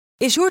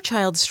Is your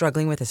child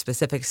struggling with a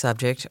specific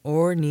subject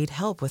or need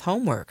help with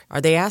homework?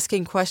 Are they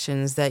asking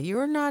questions that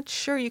you're not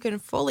sure you can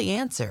fully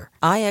answer?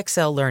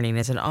 IXL Learning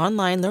is an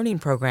online learning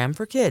program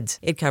for kids.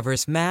 It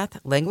covers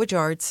math, language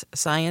arts,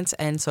 science,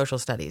 and social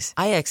studies.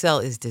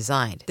 IXL is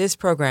designed. This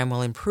program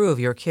will improve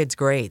your kids'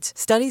 grades.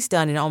 Studies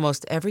done in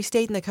almost every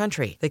state in the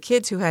country. The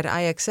kids who had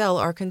IXL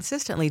are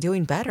consistently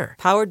doing better.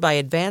 Powered by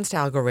advanced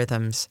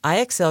algorithms,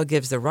 IXL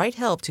gives the right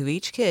help to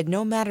each kid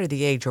no matter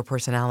the age or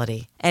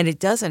personality. And it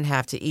doesn't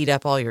have to eat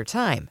up all your time.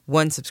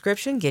 One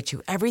subscription gets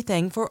you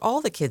everything for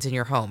all the kids in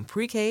your home,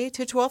 pre-K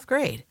to 12th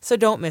grade. So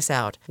don't miss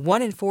out.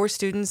 1 in 4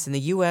 students in the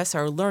U.S.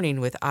 are learning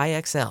with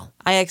IXL.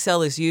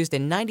 IXL is used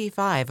in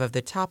 95 of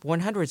the top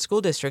 100 school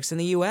districts in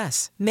the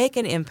U.S. Make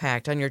an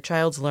impact on your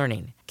child's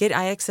learning. Get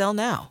IXL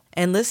now.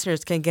 And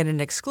listeners can get an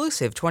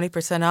exclusive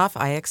 20% off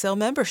IXL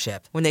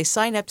membership when they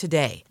sign up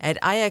today at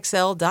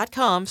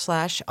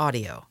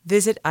IXL.com/audio.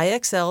 Visit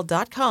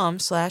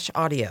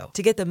IXL.com/audio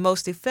to get the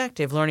most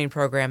effective learning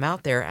program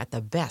out there at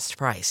the best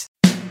price.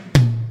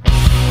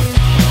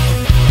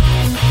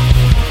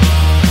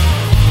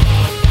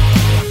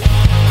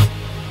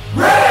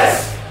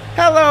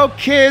 Hello,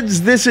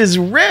 kids. This is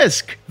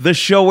Risk, the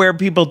show where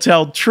people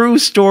tell true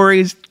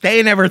stories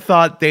they never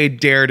thought they'd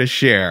dare to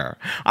share.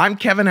 I'm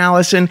Kevin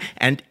Allison,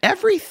 and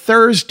every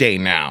Thursday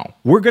now,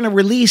 we're going to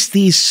release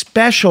these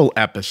special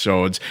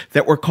episodes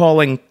that we're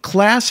calling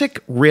Classic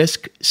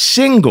Risk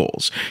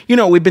Singles. You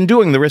know, we've been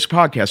doing the Risk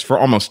podcast for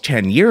almost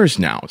 10 years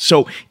now,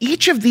 so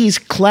each of these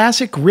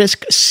Classic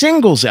Risk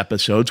Singles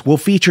episodes will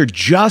feature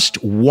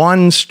just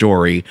one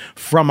story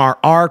from our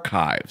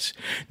archives.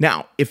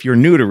 Now, if you're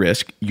new to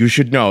Risk, you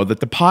should know that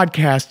the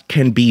podcast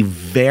can be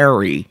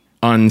very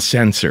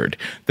uncensored.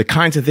 The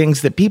kinds of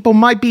things that people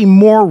might be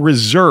more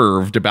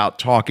reserved about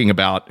talking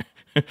about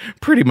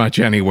pretty much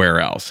anywhere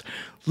else.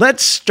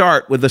 Let's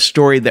start with a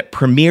story that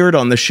premiered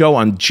on the show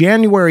on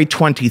January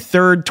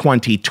 23rd,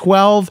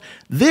 2012.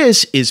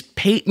 This is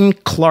Peyton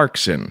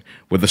Clarkson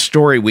with a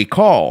story we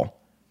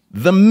call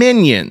The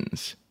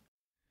Minions.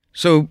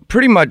 So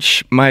pretty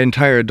much my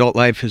entire adult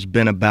life has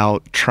been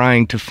about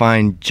trying to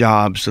find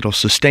jobs that'll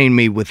sustain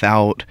me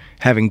without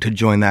having to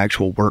join the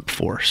actual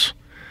workforce.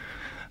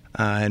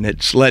 And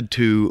it's led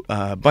to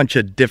a bunch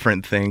of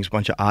different things, a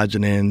bunch of odds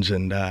and ends,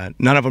 and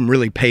none of them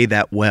really pay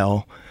that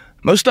well.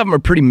 Most of them are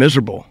pretty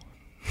miserable.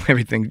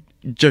 Everything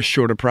just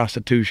short of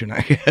prostitution,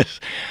 I guess.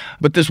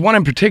 But this one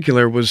in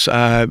particular was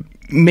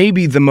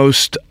maybe the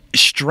most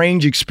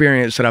strange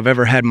experience that I've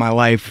ever had in my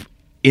life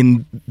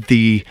in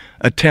the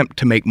attempt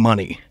to make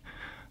money.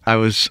 I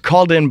was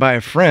called in by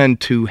a friend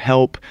to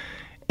help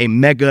a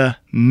mega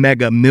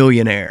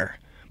millionaire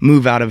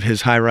move out of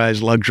his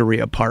high-rise luxury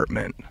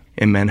apartment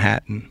in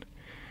Manhattan.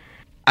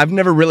 I've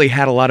never really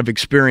had a lot of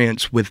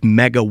experience with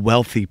mega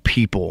wealthy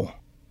people.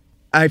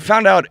 I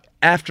found out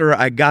after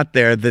I got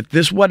there that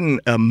this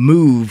wasn't a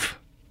move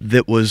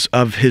that was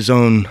of his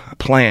own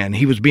plan.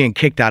 He was being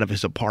kicked out of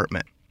his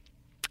apartment.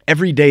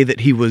 Every day that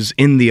he was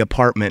in the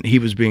apartment, he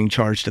was being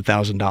charged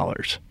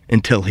 $1,000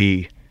 until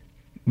he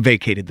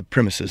vacated the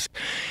premises.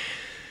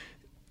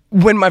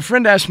 When my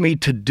friend asked me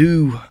to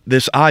do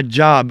this odd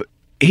job,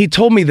 he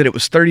told me that it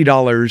was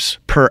 $30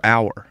 per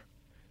hour.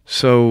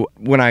 So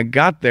when I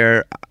got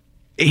there,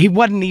 he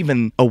wasn't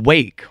even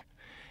awake.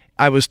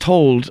 I was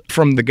told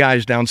from the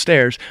guys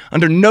downstairs,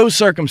 under no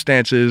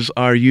circumstances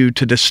are you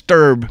to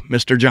disturb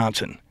Mr.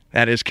 Johnson.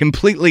 That is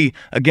completely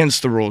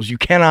against the rules. You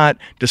cannot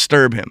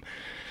disturb him.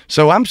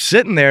 So I'm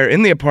sitting there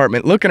in the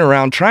apartment looking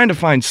around, trying to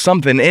find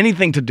something,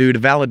 anything to do to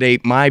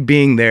validate my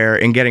being there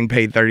and getting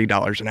paid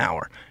 $30 an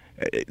hour.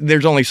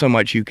 There's only so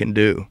much you can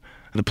do.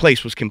 The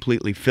place was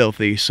completely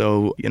filthy,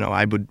 so,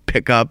 I would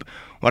pick up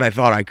what I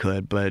thought I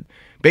could. But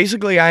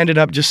basically, I ended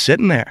up just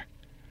sitting there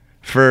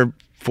for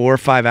 4 or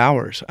 5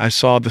 hours. I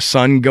saw the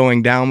sun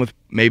going down with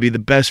maybe the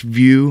best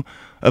view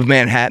of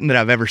Manhattan that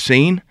I've ever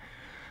seen.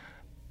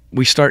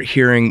 We start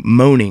hearing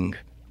moaning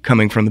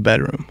coming from the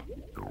bedroom.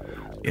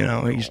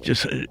 He's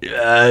just... and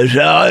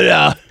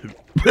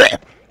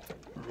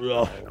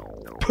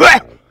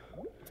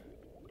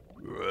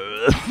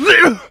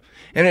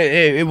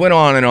it went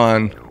on and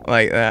on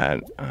like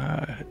that.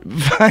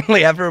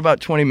 Finally, after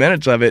about 20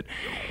 minutes of it,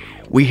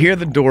 we hear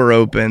the door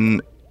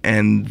open,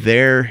 and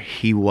there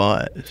he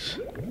was.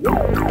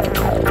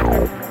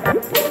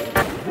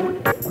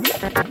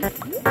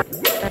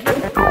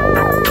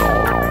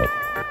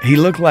 He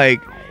looked like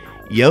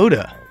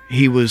Yoda.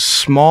 He was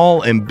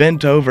small and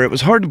bent over. It was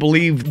hard to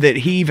believe that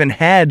he even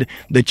had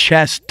the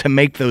chest to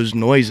make those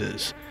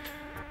noises.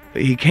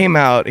 He came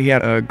out, he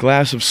had a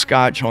glass of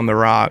scotch on the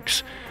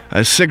rocks,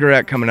 a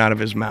cigarette coming out of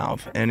his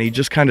mouth, and he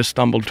just kind of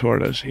stumbled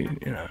toward us. He,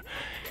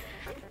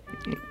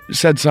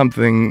 said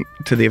something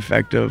to the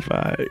effect of,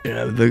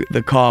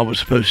 the car was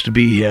supposed to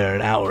be here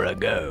an hour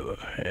ago.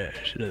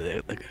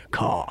 The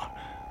car.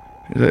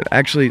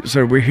 Actually,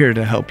 sir, we're here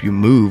to help you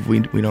move. We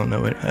don't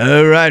know it.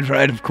 Oh,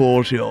 right, of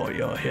course,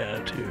 you're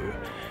here to...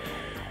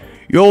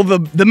 You're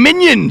the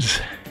minions!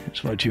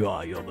 That's what you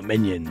are, you're the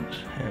minions.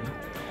 And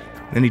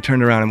then he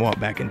turned around and walked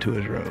back into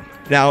his room.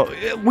 Now,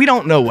 we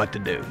don't know what to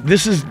do.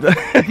 This is...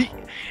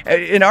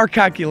 In our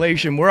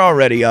calculation, we're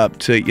already up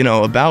to,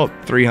 about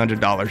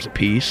 $300 a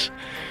piece.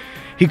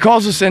 He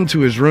calls us into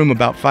his room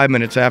about 5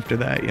 minutes after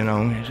that,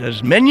 He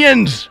says,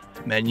 "Minions!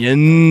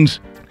 Minions!"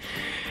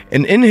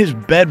 And in his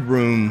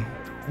bedroom,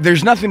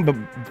 there's nothing but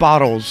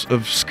bottles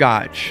of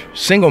scotch,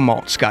 single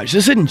malt scotch.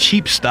 This isn't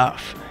cheap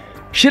stuff.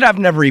 Shit I've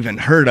never even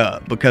heard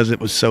of because it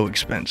was so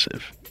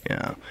expensive,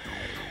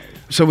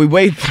 So we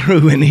wade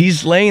through, and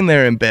he's laying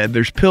there in bed.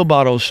 There's pill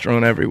bottles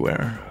strewn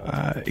everywhere.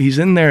 He's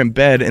in there in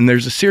bed, and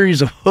there's a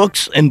series of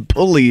hooks and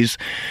pulleys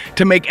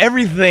to make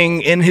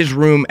everything in his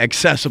room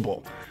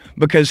accessible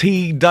because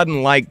he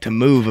doesn't like to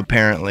move,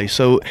 apparently.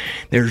 So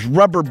there's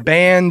rubber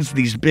bands,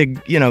 these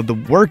big,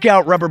 the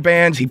workout rubber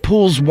bands. He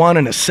pulls one,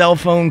 and a cell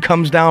phone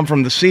comes down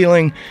from the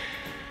ceiling.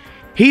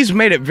 He's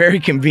made it very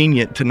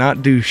convenient to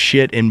not do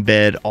shit in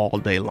bed all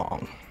day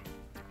long.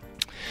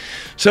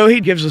 So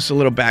he gives us a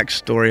little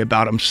backstory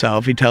about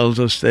himself. He tells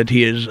us that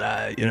he is,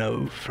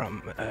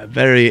 from a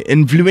very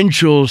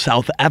influential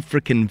South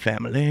African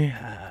family.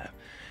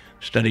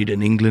 Studied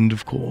in England,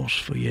 of course,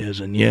 for years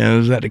and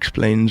years. That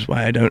explains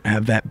why I don't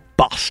have that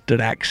bastard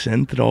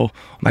accent that all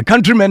my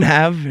countrymen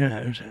have.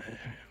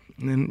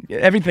 And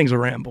everything's a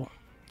ramble.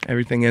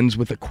 Everything ends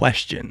with a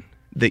question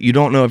that you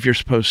don't know if you're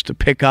supposed to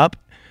pick up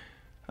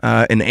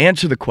and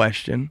answer the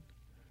question.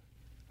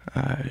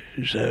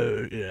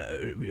 So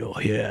you're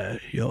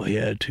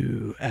here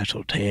to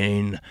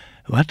ascertain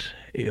what?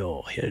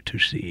 You're here to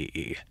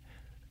see.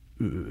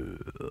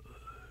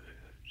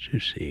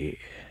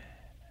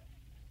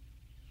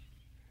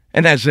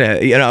 And that's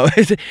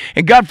it,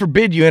 and God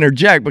forbid you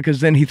interject,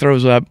 because then he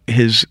throws up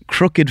his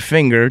crooked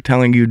finger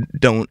telling you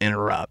don't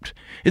interrupt.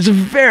 It's a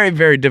very,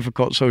 very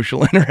difficult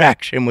social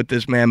interaction with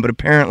this man, but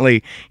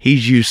apparently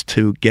he's used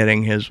to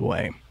getting his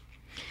way.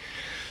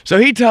 So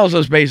he tells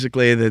us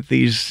basically that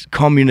these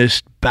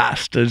communist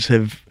bastards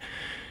have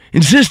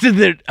insisted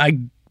that I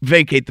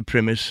vacate the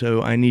premise,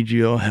 so I need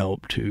your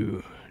help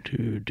to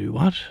do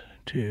what?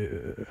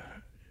 To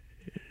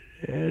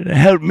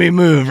help me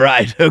move,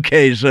 right?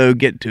 Okay, so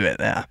get to it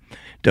now.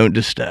 Don't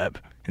disturb.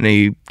 And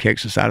he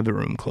kicks us out of the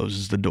room,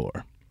 closes the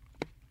door.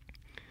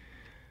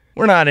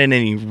 We're not in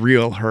any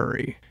real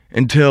hurry.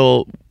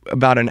 Until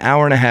about an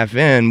hour and a half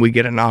in, we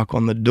get a knock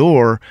on the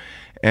door,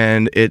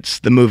 and it's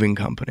the moving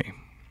company.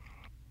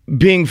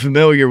 Being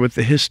familiar with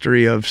the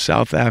history of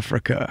South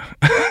Africa,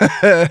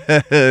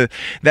 the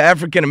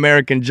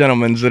African-American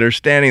gentlemen that are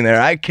standing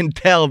there, I can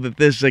tell that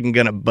this isn't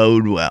going to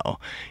bode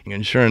well.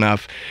 And sure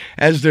enough,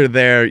 as they're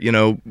there,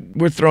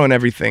 we're throwing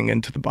everything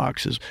into the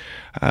boxes.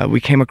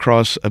 We came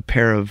across a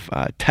pair of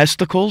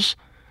testicles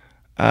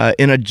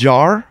in a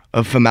jar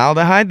of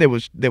formaldehyde. They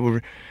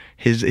were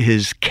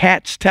his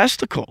cat's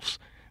testicles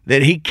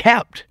that he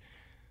kept.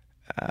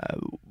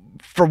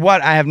 For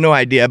what, I have no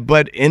idea,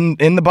 but in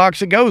the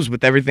box it goes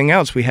with everything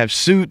else. We have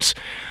suits.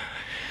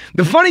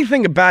 The funny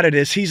thing about it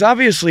is he's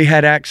obviously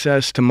had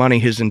access to money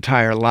his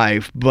entire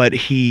life, but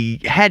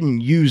he hadn't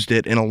used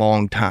it in a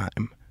long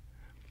time.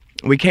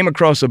 We came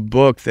across a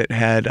book that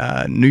had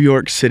New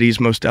York City's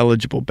most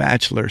eligible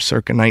bachelor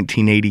circa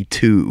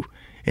 1982,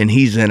 and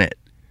he's in it.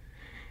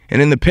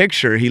 And in the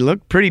picture, he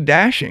looked pretty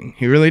dashing.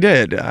 He really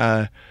did.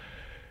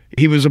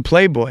 He was a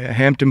playboy, a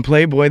Hampton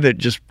playboy that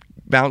just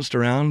bounced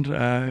around,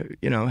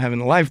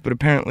 having a life, but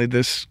apparently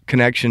this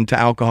connection to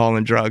alcohol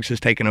and drugs has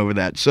taken over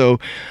that. So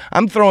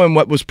I'm throwing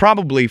what was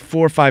probably $4,000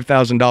 or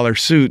 $5,000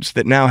 suits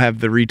that now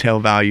have the retail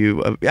value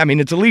of,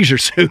 it's a leisure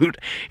suit,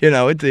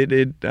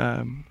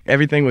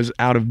 everything was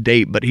out of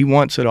date, but he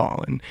wants it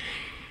all. And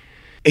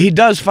he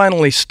does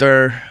finally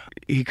stir.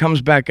 He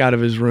comes back out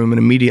of his room and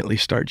immediately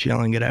starts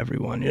yelling at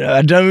everyone.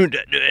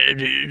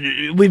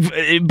 We've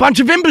a bunch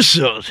of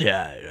imbeciles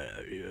here.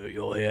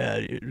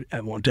 I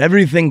want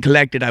everything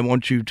collected. I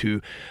want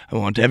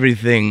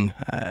everything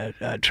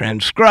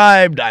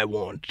transcribed. I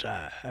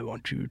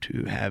want you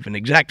to have an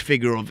exact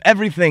figure of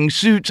everything,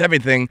 suits,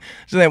 everything.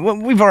 So that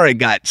we've already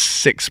got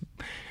 6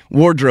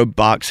 wardrobe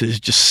boxes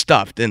just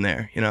stuffed in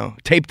there,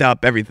 taped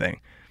up, everything.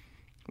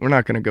 We're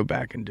not going to go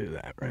back and do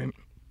that, right?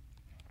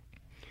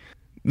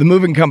 The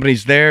moving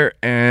company's there,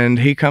 and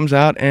he comes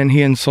out and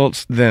he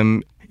insults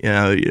them.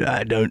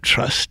 I don't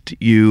trust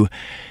you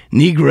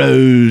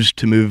Negroes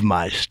to move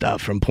my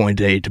stuff from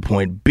point A to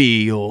point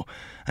B.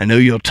 I know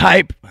you'll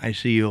type. I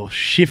see your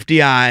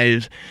shifty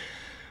eyes.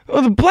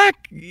 Well, the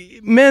black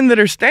men that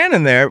are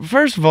standing there,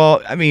 first of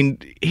all,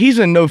 he's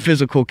in no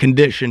physical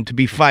condition to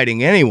be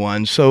fighting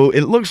anyone, so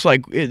it looks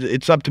like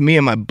it's up to me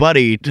and my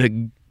buddy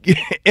to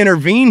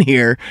intervene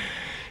here.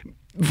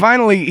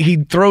 Finally, he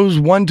throws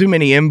one too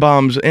many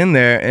M-bombs in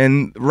there,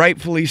 and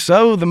rightfully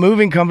so, the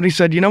moving company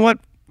said, you know what?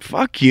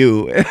 Fuck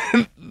you.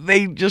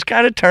 They just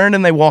kind of turned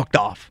and they walked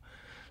off.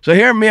 So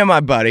here, me and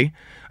my buddy,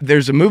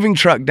 there's a moving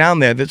truck down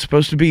there that's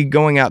supposed to be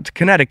going out to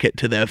Connecticut,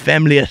 to their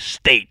family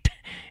estate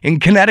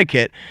in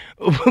Connecticut.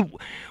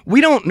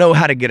 We don't know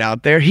how to get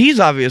out there. He's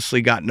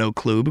obviously got no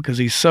clue because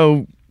he's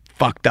so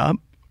fucked up.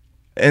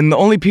 And the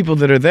only people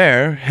that are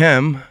there,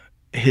 him,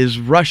 his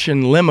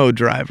Russian limo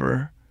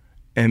driver,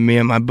 and me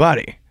and my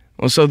buddy.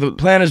 Well, so the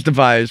plan is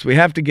devised. We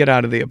have to get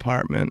out of the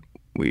apartment.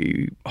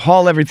 We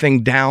haul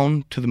everything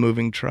down to the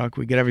moving truck.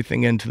 We get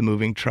everything into the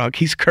moving truck.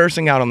 He's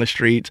cursing out on the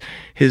streets.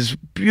 His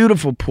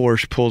beautiful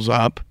Porsche pulls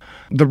up.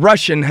 The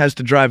Russian has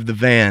to drive the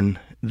van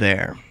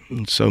there.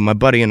 And so my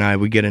buddy and I,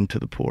 we get into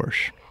the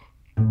Porsche.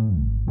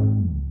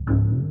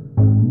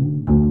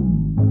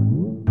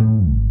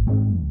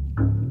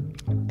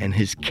 And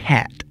his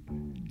cat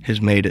has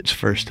made its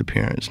first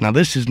appearance. Now,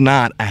 this is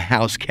not a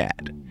house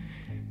cat.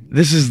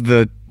 This is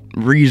the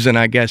reason,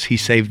 I guess, he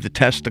saved the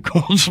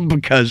testicles,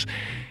 because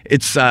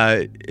it's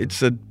a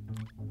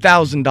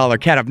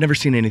 $1,000 cat. I've never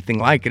seen anything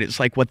like it. It's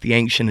like what the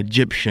ancient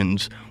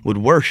Egyptians would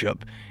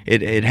worship.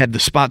 It had the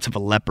spots of a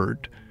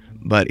leopard,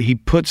 but he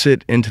puts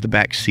it into the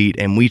back seat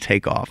and we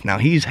take off. Now,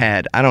 he's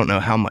had, I don't know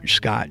how much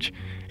scotch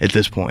at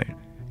this point,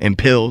 and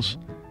pills,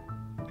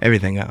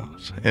 everything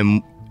else.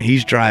 And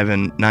he's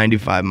driving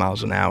 95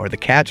 miles an hour. The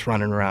cat's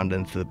running around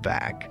into the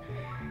back.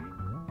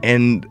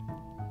 And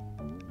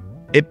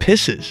it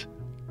pisses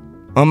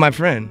on my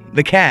friend.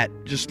 The cat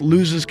just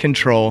loses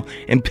control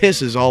and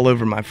pisses all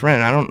over my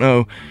friend. I don't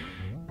know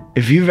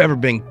if you've ever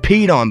been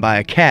peed on by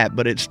a cat,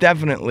 but it's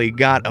definitely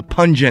got a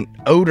pungent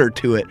odor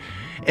to it.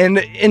 And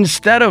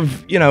instead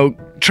of,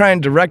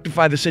 trying to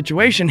rectify the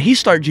situation, he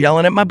starts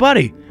yelling at my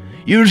buddy.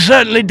 "You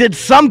certainly did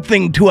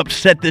something to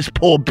upset this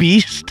poor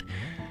beast.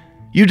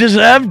 You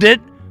deserved it.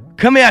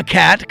 Come here,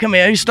 cat. Come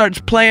here." He starts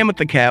playing with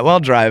the cat while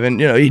driving.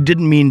 He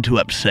didn't mean to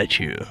upset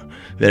you.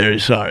 Very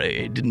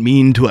sorry. He didn't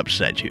mean to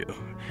upset you.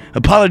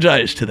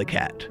 Apologize to the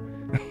cat.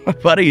 My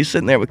buddy, he's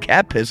sitting there with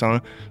cat piss on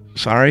him.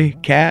 Sorry,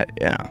 cat?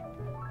 Yeah.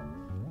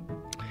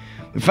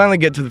 We finally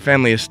get to the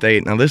family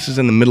estate. Now, this is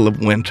in the middle of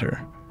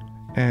winter.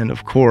 And,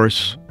 of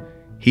course,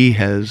 he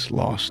has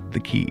lost the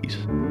keys.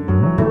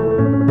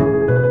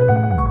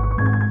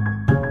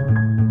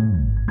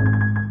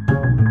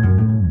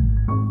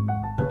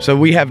 So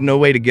we have no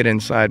way to get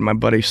inside. My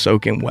buddy's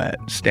soaking wet,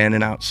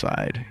 standing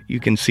outside.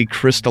 You can see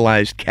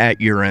crystallized cat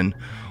urine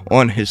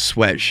on his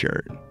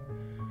sweatshirt.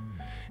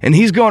 And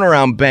he's going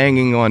around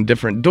banging on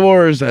different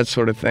doors, that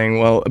sort of thing.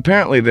 Well,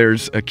 apparently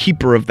there's a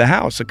keeper of the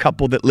house, a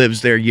couple that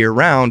lives there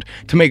year-round,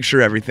 to make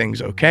sure everything's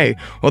okay.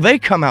 Well, they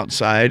come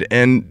outside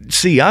and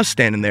see us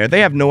standing there. They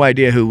have no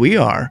idea who we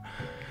are.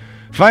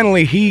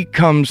 Finally, he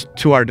comes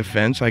to our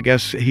defense. I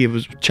guess he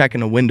was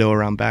checking a window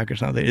around back or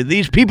something.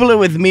 "These people are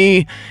with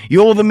me.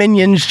 You're the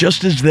minions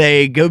just as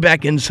they. Go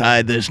back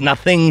inside. There's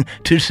nothing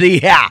to see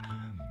here."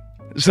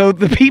 So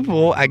the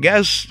people, I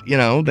guess,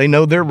 they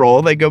know their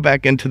role. They go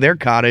back into their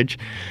cottage.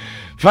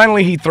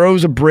 Finally, he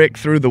throws a brick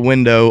through the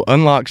window,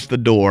 unlocks the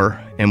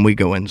door, and we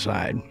go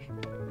inside.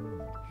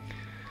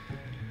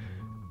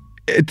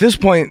 At this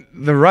point,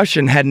 the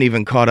Russian hadn't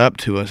even caught up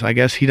to us. I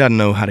guess he doesn't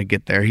know how to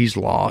get there. He's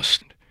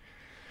lost.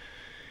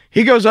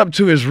 He goes up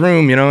to his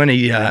room, and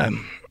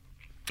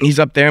he's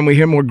up there, and we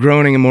hear more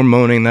groaning and more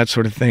moaning, that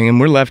sort of thing, and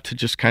we're left to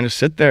just kind of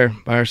sit there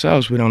by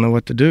ourselves. We don't know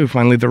what to do.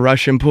 Finally, the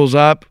Russian pulls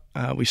up.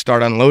 We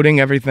start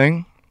unloading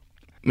everything.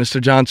 Mr.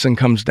 Johnson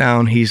comes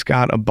down. He's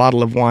got a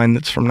bottle of wine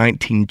that's from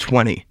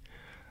 1920.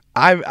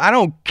 I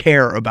don't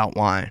care about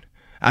wine.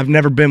 I've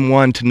never been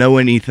one to know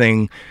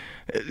anything.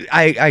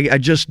 I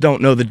just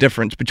don't know the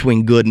difference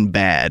between good and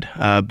bad.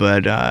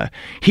 But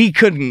he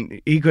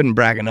couldn't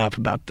brag enough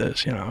about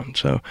this,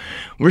 So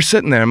we're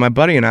sitting there. My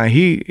buddy and I,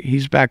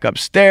 he's back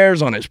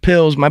upstairs on his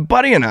pills. My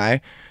buddy and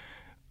I,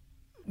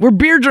 we're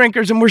beer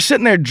drinkers, and we're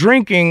sitting there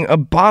drinking a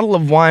bottle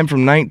of wine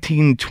from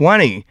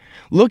 1920,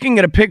 looking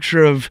at a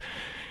picture of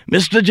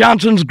Mr.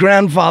 Johnson's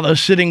grandfather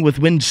sitting with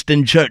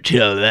Winston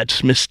Churchill.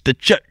 That's Mr.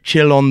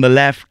 Churchill on the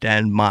left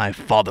and my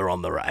father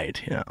on the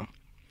right,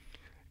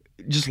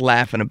 Just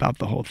laughing about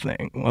the whole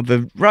thing. Well,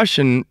 the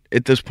Russian,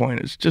 at this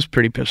point, is just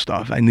pretty pissed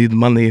off. "I need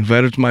money.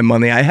 Where's my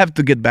money? I have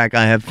to get back.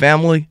 I have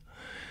family."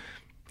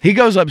 He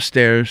goes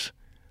upstairs.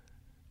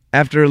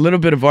 After a little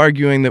bit of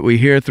arguing that we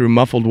hear through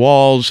muffled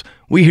walls,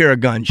 we hear a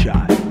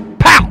gunshot.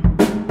 Pow!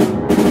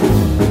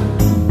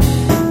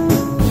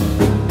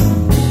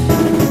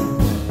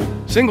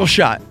 Single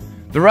shot.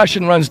 The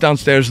Russian runs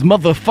downstairs. The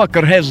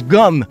motherfucker has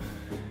gun.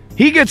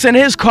 He gets in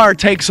his car,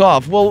 takes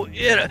off. What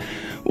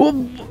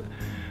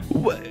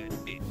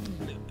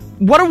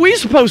are we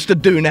supposed to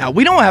do now?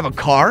 We don't have a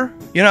car.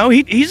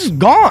 He's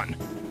gone.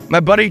 My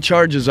buddy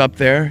charges up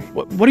there.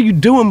 What are you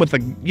doing with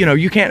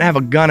you can't have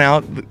a gun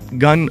out. The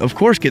gun, of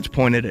course, gets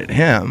pointed at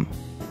him.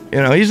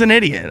 He's an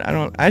idiot.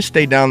 I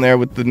stayed down there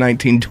with the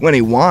 1920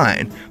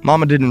 wine.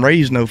 Mama didn't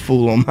raise no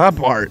fool on my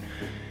part.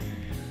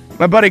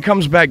 My buddy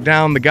comes back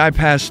down. The guy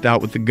passed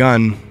out with the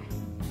gun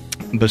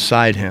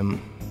beside him.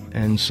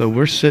 And so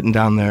we're sitting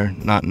down there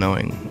not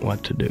knowing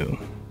what to do.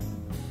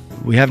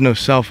 We have no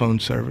cell phone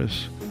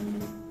service.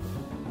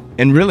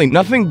 And really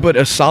nothing but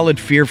a solid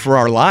fear for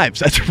our lives.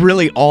 That's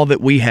really all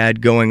that we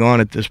had going on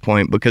at this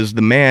point, because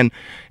the man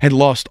had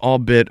lost all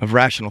bit of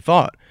rational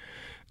thought.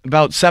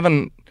 About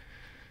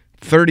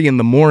 7:30 in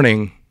the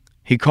morning,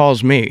 he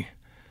calls me.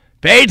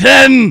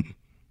 Peyton,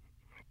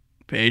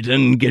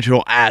 get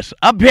your ass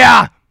up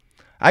here.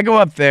 I go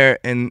up there,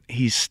 and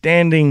he's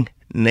standing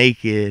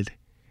naked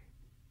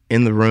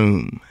in the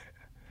room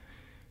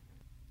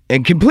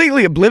and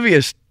completely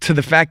oblivious to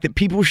the fact that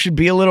people should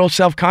be a little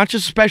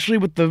self-conscious, especially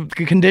with the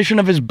condition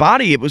of his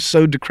body. It was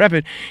so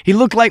decrepit. He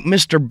looked like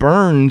Mr.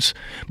 Burns,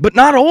 but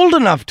not old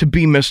enough to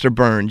be Mr.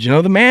 Burns.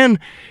 The man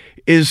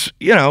is,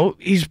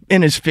 he's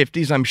in his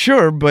 50s, I'm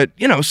sure, but,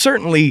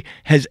 certainly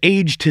has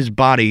aged his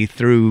body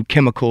through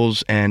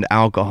chemicals and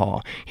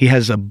alcohol. He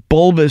has a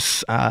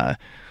bulbous, a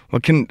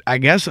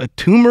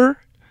tumor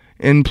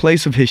in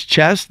place of his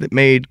chest that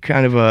made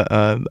kind of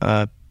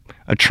a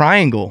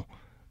triangle,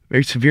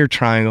 very severe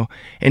triangle,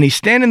 and he's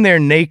standing there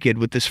naked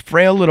with this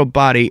frail little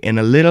body and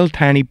a little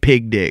tiny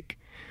pig dick.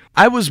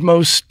 I was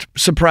most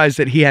surprised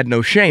that he had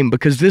no shame,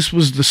 because this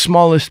was the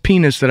smallest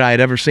penis that I had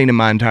ever seen in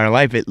my entire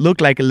life. It looked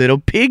like a little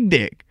pig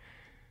dick.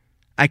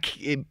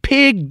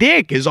 Pig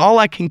dick is all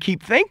I can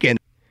keep thinking.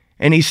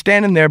 And he's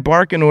standing there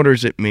barking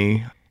orders at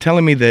me,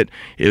 telling me that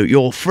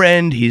your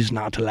friend, he's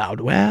not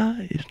allowed. Well,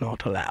 he's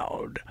not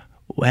allowed.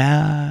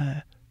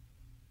 Well,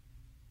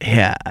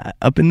 yeah,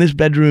 up in this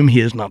bedroom,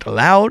 he is not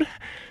allowed.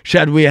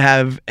 Shall we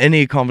have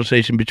any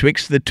conversation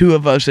betwixt the two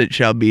of us, it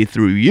shall be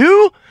through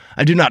you.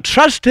 I do not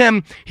trust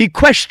him. He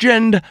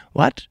questioned,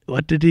 what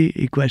did he?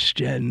 He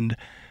questioned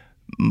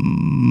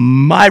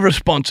my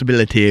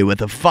responsibility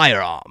with a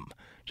firearm.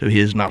 So he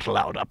is not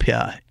allowed up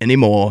here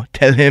anymore.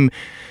 Tell him,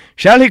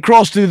 shall he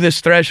cross through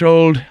this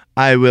threshold,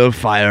 I will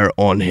fire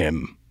on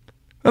him.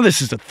 Well,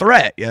 this is a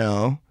threat,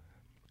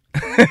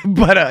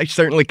 But I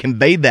certainly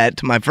conveyed that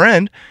to my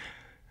friend.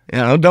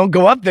 Don't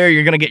go up there,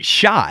 you're going to get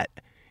shot.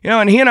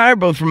 And he and I are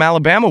both from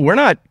Alabama. We're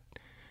not...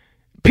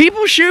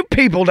 People shoot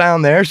people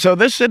down there, so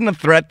this isn't a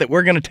threat that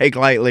we're going to take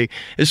lightly,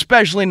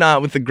 especially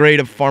not with the grade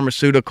of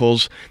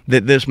pharmaceuticals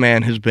that this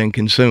man has been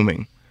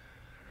consuming.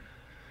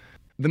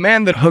 The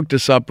man that hooked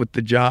us up with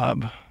the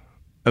job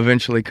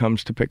eventually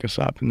comes to pick us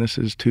up, and this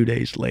is 2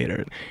 days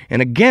later.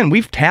 And again,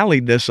 we've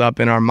tallied this up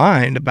in our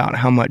mind about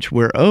how much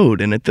we're owed,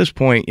 and at this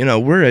point,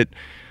 we're at...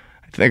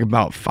 I think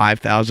about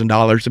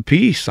 $5,000 a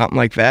piece, something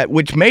like that,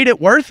 which made it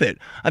worth it.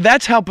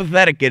 That's how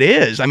pathetic it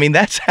is. I mean,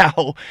 that's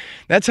how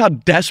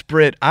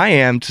desperate I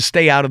am to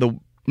stay out of the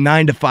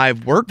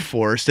 9-to-5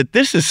 workforce, that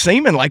this is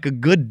seeming like a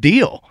good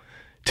deal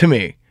to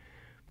me.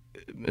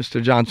 Mr.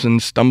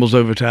 Johnson stumbles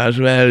over to us.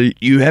 Well,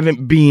 you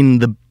haven't been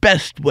the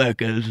best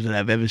workers that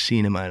I've ever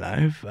seen in my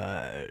life.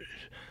 I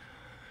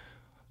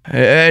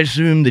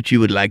assume that you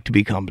would like to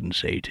be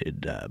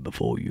compensated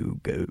before you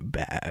go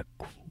back.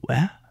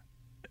 Well?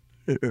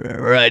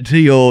 Right, to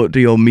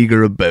your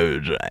meager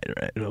abode,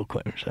 right.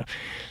 So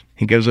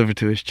he goes over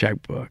to his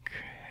checkbook,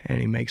 and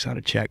he makes out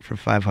a check for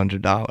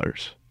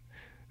 $500.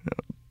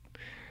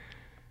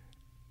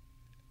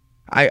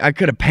 I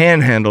could have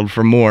panhandled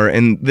for more,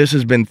 and this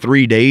has been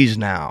 3 days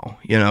now,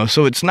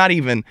 so it's not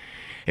even,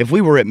 if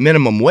we were at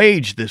minimum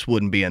wage, this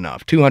wouldn't be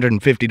enough.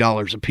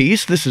 $250 a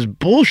piece, this is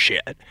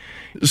bullshit.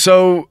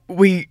 So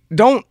we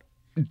don't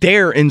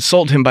dare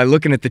insult him by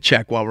looking at the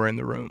check while we're in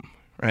the room,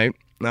 right?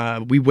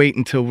 We wait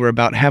until we're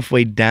about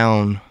halfway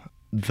down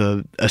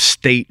the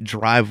estate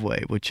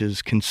driveway, which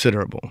is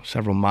considerable,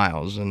 several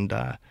miles, and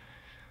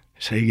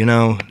say,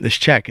 this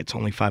check, it's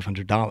only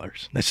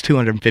 $500. That's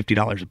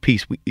 $250 a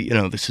piece.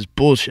 This is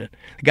bullshit.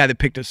 The guy that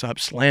picked us up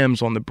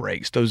slams on the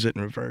brakes, throws it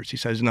in reverse. He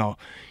says, no,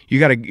 you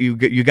gotta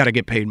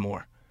get paid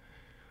more.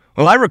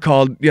 Well, I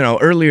recalled,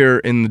 earlier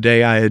in the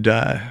day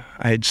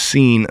I had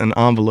seen an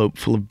envelope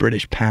full of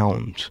British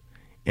pounds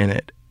in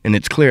it. And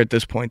it's clear at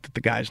this point that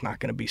the guy's not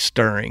going to be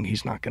stirring.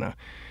 He's not going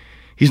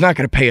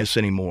to pay us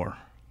anymore.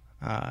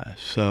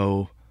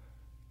 So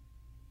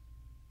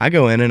I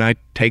go in and I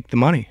take the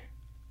money.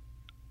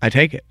 I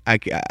take it.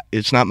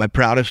 It's not my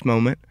proudest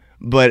moment,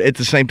 but at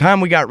the same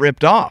time, we got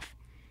ripped off.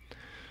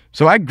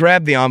 So I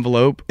grab the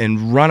envelope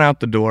and run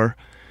out the door.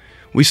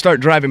 We start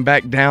driving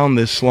back down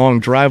this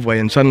long driveway,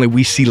 and suddenly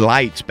we see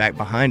lights back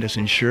behind us,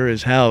 and sure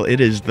as hell, it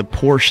is the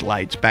Porsche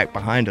lights back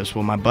behind us.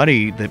 Well, my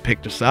buddy that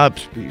picked us up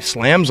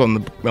slams on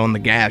the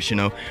gas,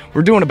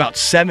 We're doing about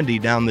 70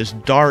 down this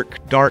dark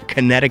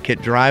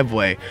Connecticut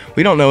driveway.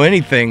 We don't know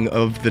anything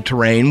of the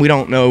terrain. We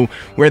don't know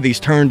where these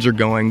turns are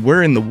going.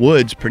 We're in the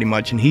woods pretty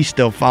much, and he's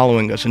still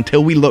following us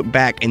until we look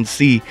back and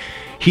see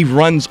he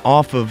runs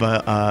off of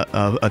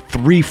a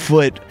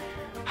 3-foot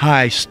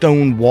high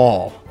stone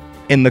wall.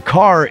 And the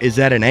car is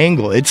at an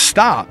angle. It's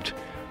stopped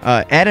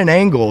at an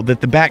angle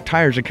that the back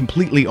tires are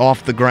completely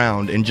off the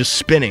ground and just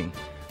spinning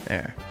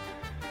there.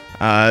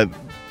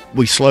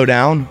 We slow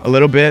down a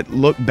little bit,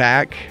 look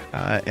back,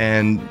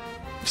 and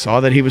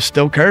saw that he was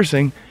still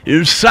cursing.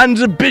 You sons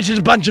of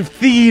bitches, bunch of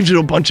thieves,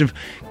 you bunch of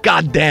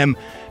goddamn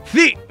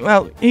thieves.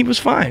 Well, he was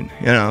fine,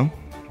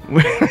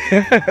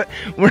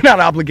 We're not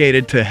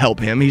obligated to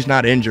help him. He's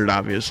not injured,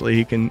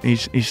 obviously.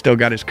 He's still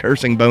got his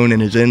cursing bone and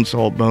his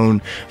insult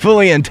bone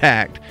fully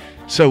intact.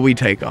 So we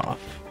take off.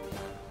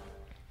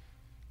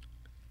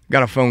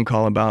 Got a phone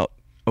call about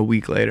a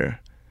week later.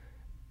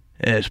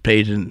 Yes,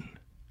 Peyton.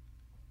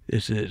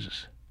 This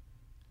is...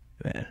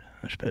 Well,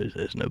 I suppose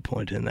there's no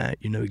point in that.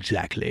 You know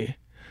exactly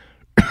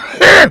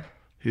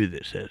who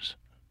this is.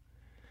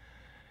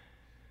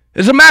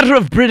 It's a matter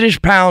of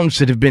British pounds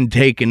that have been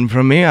taken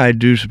from me. I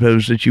do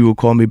suppose that you will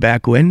call me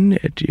back when?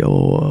 At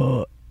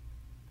your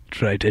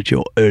right at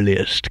your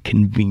earliest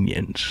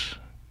convenience.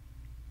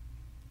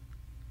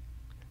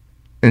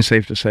 And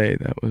safe to say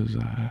that was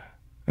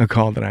a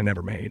call that I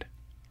never made.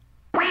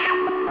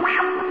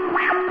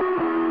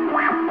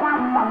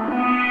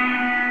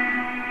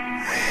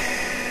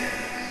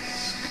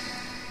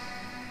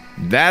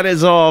 That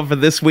is all for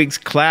this week's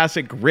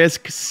Classic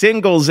Risk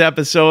Singles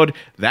episode.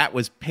 That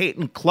was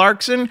Peyton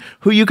Clarkson,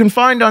 who you can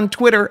find on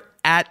Twitter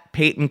at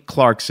Peyton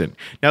Clarkson.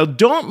 Now,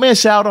 don't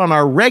miss out on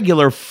our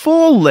regular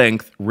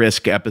full-length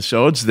Risk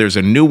episodes. There's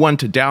a new one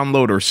to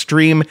download or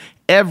stream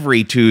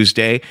every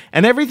Tuesday,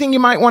 and everything you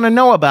might want to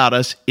know about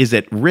us is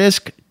at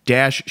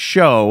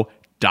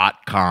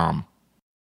risk-show.com.